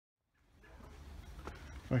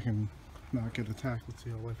if I can not get attacked. Let's see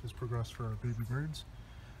how life has progressed for our baby birds.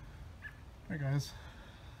 Hey guys.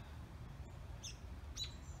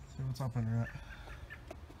 See what's up, internet.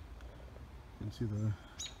 You can see the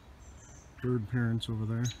bird parents over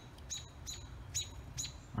there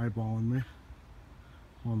eyeballing me.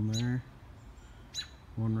 One there,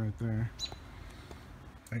 one right there.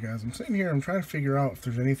 Hey guys, I'm sitting here, I'm trying to figure out if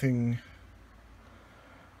there's anything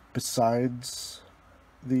besides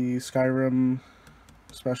the Skyrim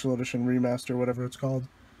Special Edition Remaster, whatever it's called,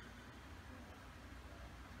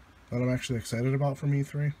 that I'm actually excited about from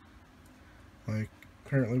E3. Like,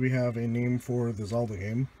 apparently we have a name for the Zelda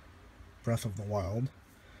game, Breath of the Wild,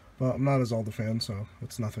 but I'm not a Zelda fan, so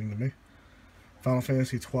it's nothing to me. Final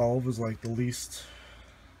Fantasy 12 is like the least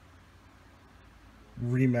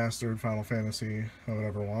remastered Final Fantasy I would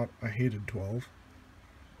ever want. I hated 12.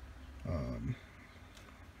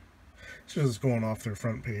 It's just going off their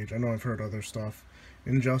front page. I know I've heard other stuff.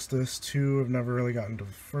 Injustice 2, I've never really gotten to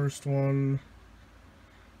the first one.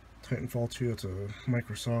 Titanfall 2, it's a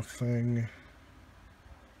Microsoft thing.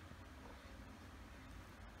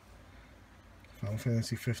 Final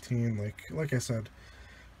Fantasy 15, like I said,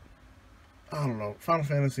 I don't know. Final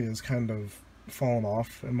Fantasy has kind of fallen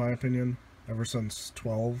off, in my opinion, ever since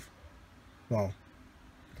 12. Well,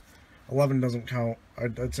 11 doesn't count.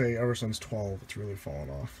 I'd say ever since 12, it's really fallen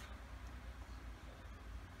off.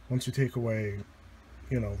 Once you take away,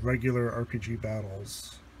 you know, regular RPG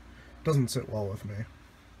battles, it doesn't sit well with me.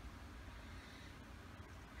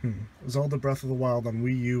 Zelda Breath of the Wild on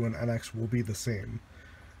Wii U and NX will be the same.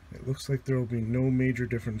 It looks like there will be no major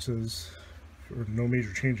differences or no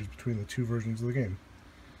major changes between the two versions of the game.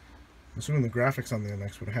 I'm assuming the graphics on the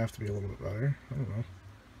NX would have to be a little bit better. I don't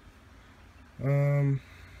know.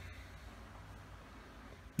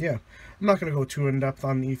 Yeah, I'm not going to go too in-depth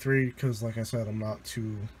on E3 because, like I said, I'm not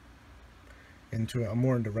too into it. I'm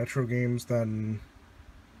more into retro games than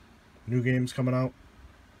new games coming out.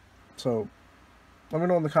 So, let me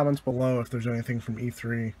know in the comments below if there's anything from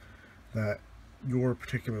E3 that you're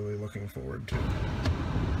particularly looking forward to.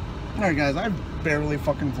 Alright guys, I've barely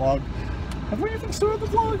fucking vlogged. Have we even started the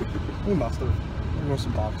vlog? We must have. There go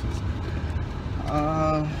some boxes.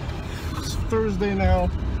 It's Thursday now.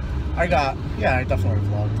 I definitely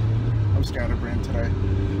vlogged. I'm scatterbrained today.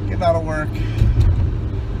 Getting out of work.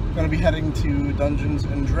 Gonna be heading to Dungeons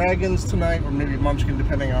and Dragons tonight, or maybe Munchkin,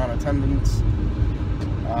 depending on attendance.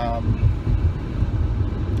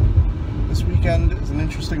 This weekend is an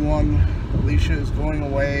interesting one. Alicia is going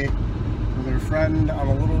away with her friend on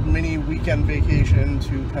a little mini weekend vacation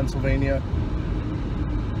to Pennsylvania.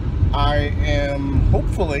 I am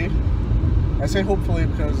hopefully, I say hopefully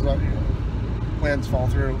because you know, plans fall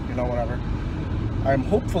through, you know, whatever. I'm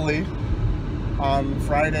hopefully on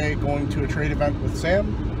Friday going to a trade event with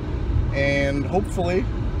Sam, and hopefully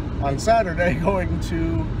on Saturday going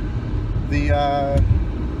to the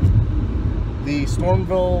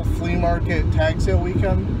Stormville Flea Market tag sale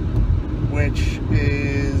weekend, which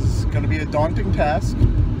is going to be a daunting task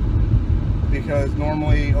because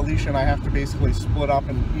normally Alicia and I have to basically split up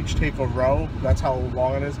and each take a row. That's how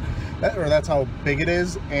long it is, or that's how big it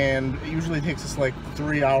is, and it usually takes us like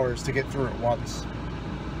 3 hours to get through it once.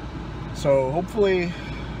 So hopefully,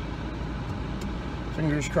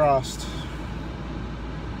 fingers crossed,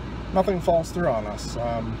 nothing falls through on us.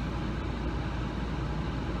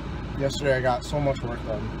 Yesterday I got so much work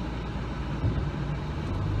done.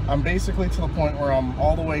 I'm basically to the point where I'm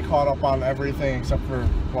all the way caught up on everything except for,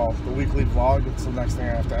 well, the weekly vlog. It's the next thing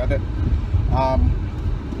I have to edit.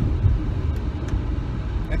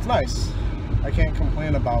 It's nice. I can't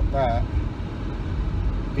complain about that.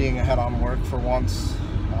 Being ahead on work for once.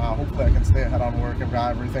 Hopefully I can stay ahead on work. I've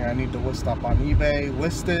got everything I need to list up on eBay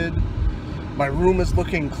listed. My room is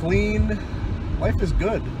looking clean. Life is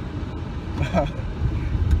good.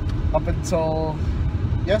 Up until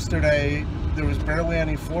yesterday, there was barely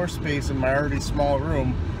any floor space in my already small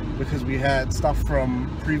room because we had stuff from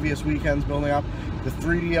previous weekends building up. The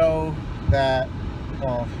 3DO that,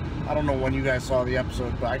 well, I don't know when you guys saw the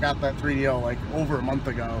episode, but I got that 3DO like over a month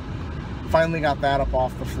ago. Finally got that up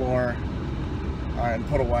off the floor and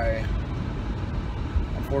put away.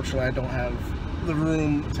 Unfortunately, I don't have the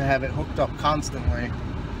room to have it hooked up constantly,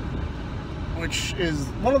 which is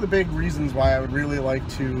one of the big reasons why I would really like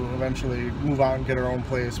to eventually move out and get our own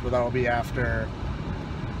place, but that'll be after,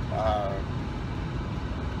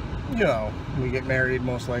 you know, we get married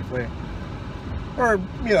most likely. Or,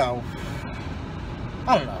 you know,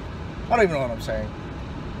 I don't know. I don't even know what I'm saying.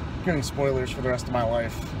 I'm giving spoilers for the rest of my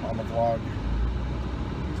life on the vlog.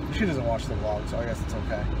 She doesn't watch the vlog, so I guess it's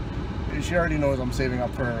okay. She already knows I'm saving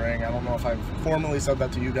up for her ring. I don't know if I've formally said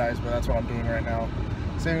that to you guys, but that's what I'm doing right now.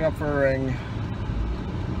 saving up for a ring.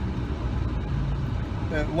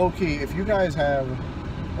 Low-key, if you guys have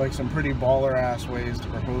like some pretty baller-ass ways to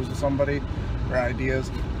propose to somebody or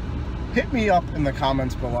ideas, hit me up in the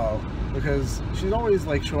comments below, because she's always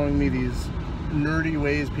like showing me these nerdy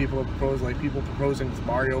ways people propose, like people proposing with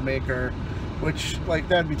Mario Maker, which like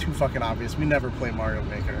that'd be too fucking obvious. We never play Mario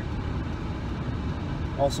Maker.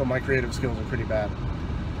 Also, my creative skills are pretty bad.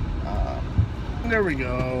 There we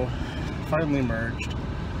go, finally merged.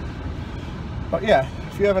 But yeah,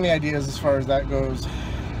 if you have any ideas as far as that goes,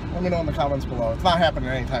 let me know in the comments below. It's not happening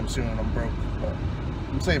anytime soon, I'm broke, but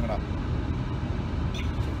I'm saving up.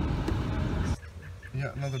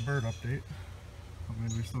 Yeah, another bird update. How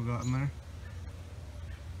many we still got in there?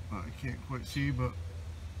 I can't quite see, but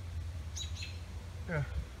yeah.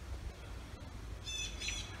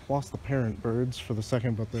 Lost the parent birds for the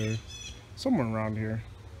second, but they're somewhere around here.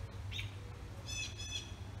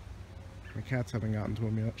 My cats haven't gotten to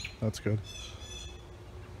them yet. That's good.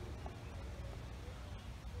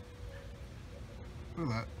 Look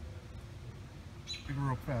at that. They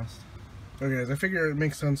grew up fast. Okay guys, I figure it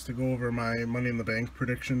makes sense to go over my Money in the Bank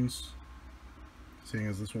predictions, seeing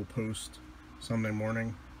as this will post Sunday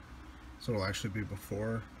morning, so it'll actually be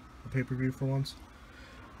before the pay-per-view for once.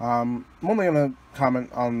 I'm only going to comment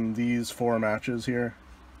on these 4 matches here.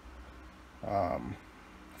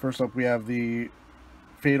 First up, we have the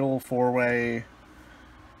Fatal 4-Way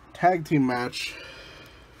Tag Team match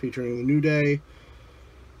featuring the New Day,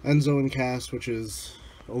 Enzo and Cass, which is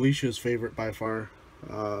Alicia's favorite by far,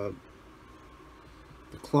 the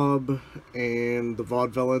Club, and the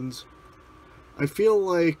Vaudevillains. I feel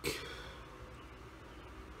like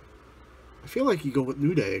you go with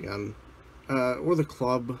New Day again, or the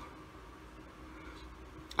Club.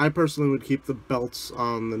 I personally would keep the belts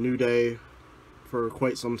on the New Day for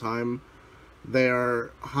quite some time. They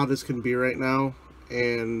are hot as can be right now,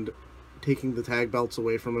 and taking the tag belts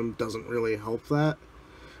away from them doesn't really help that.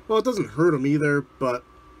 Well, it doesn't hurt them either, but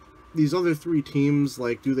these other 3 teams,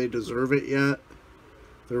 like, do they deserve it yet?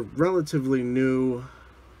 They're relatively new.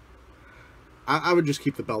 I would just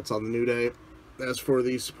keep the belts on the New Day. As for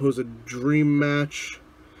the supposed dream match,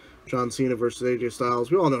 John Cena versus AJ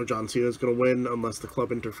Styles, we all know John Cena is going to win unless the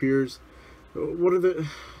Club interferes. What are the...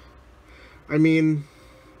 I mean,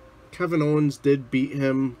 Kevin Owens did beat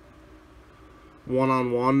him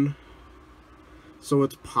one-on-one, so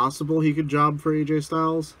it's possible he could job for AJ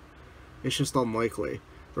Styles. It's just unlikely.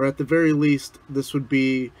 Or at the very least, this would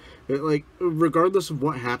be, like, regardless of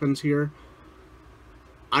what happens here,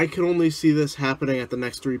 I can only see this happening at the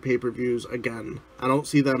next 3 pay-per-views again. I don't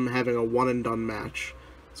see them having a one-and-done match.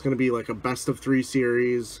 It's going to be like a best-of-3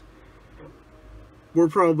 series. We're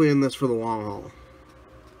probably in this for the long haul.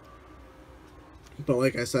 But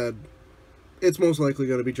like I said, it's most likely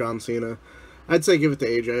going to be John Cena. I'd say give it to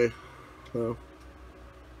AJ, though.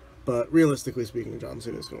 But realistically speaking, John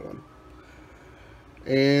Cena's going to win.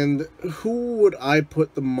 And who would I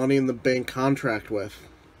put the Money in the Bank contract with?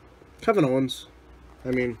 Kevin Owens. I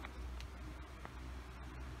mean,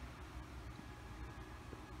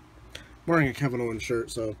 I'm wearing a Kevin Owens shirt,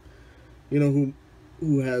 so you know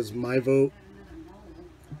who has my vote.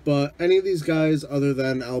 But any of these guys other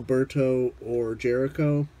than Alberto or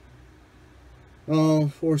Jericho,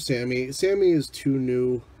 or Sammy. Sammy is too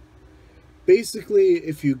new. Basically,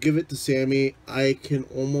 if you give it to Sammy, I can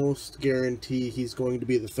almost guarantee he's going to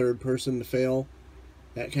be the 3rd person to fail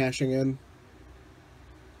at cashing in.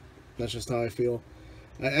 That's just how I feel.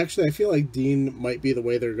 I feel like Dean might be the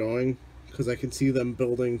way they're going, because I can see them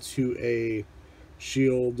building to a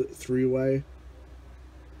Shield 3-way,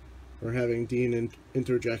 or having Dean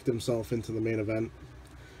interject himself into the main event.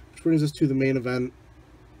 Which brings us to the main event.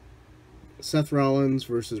 Seth Rollins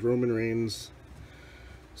versus Roman Reigns.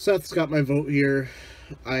 Seth's got my vote here.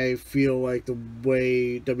 I feel like the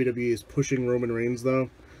way WWE is pushing Roman Reigns, though,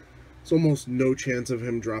 it's almost no chance of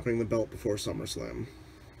him dropping the belt before SummerSlam.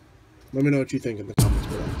 Let me know what you think in the comments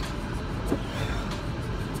below.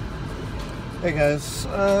 Hey guys,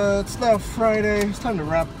 it's now Friday. It's time to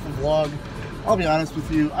wrap up the vlog. I'll be honest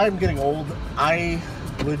with you, I'm getting old. I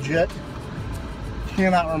legit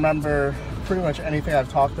cannot remember pretty much anything I've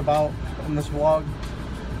talked about in this vlog.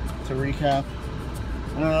 To recap,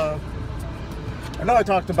 I know I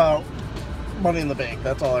talked about Money in the Bank.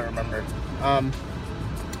 That's all I remember.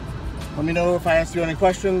 Let me know if I asked you any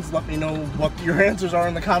questions. Let me know what your answers are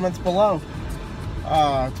in the comments below.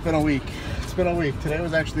 It's been a week. It's been a week. Today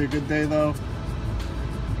was actually a good day, though.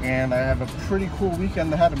 And I have a pretty cool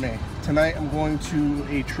weekend ahead of me. Tonight I'm going to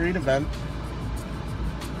a trade event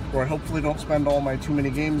where I hopefully don't spend all my too many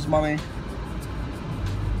games money.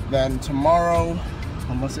 Then tomorrow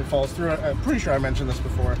unless it falls through. I'm pretty sure I mentioned this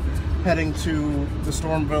before. Heading to the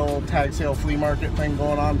Stormville tag sale flea market thing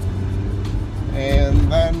going on.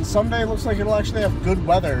 And then Sunday looks like it'll actually have good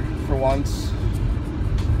weather for once.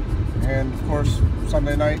 And of course,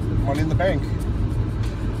 Sunday night, Money in the Bank.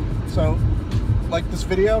 So, like this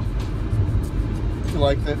video? If you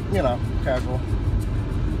liked it, you know, casual.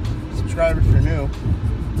 Subscribe if you're new.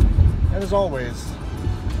 And as always,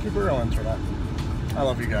 keep it real, internet. I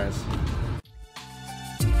love you guys.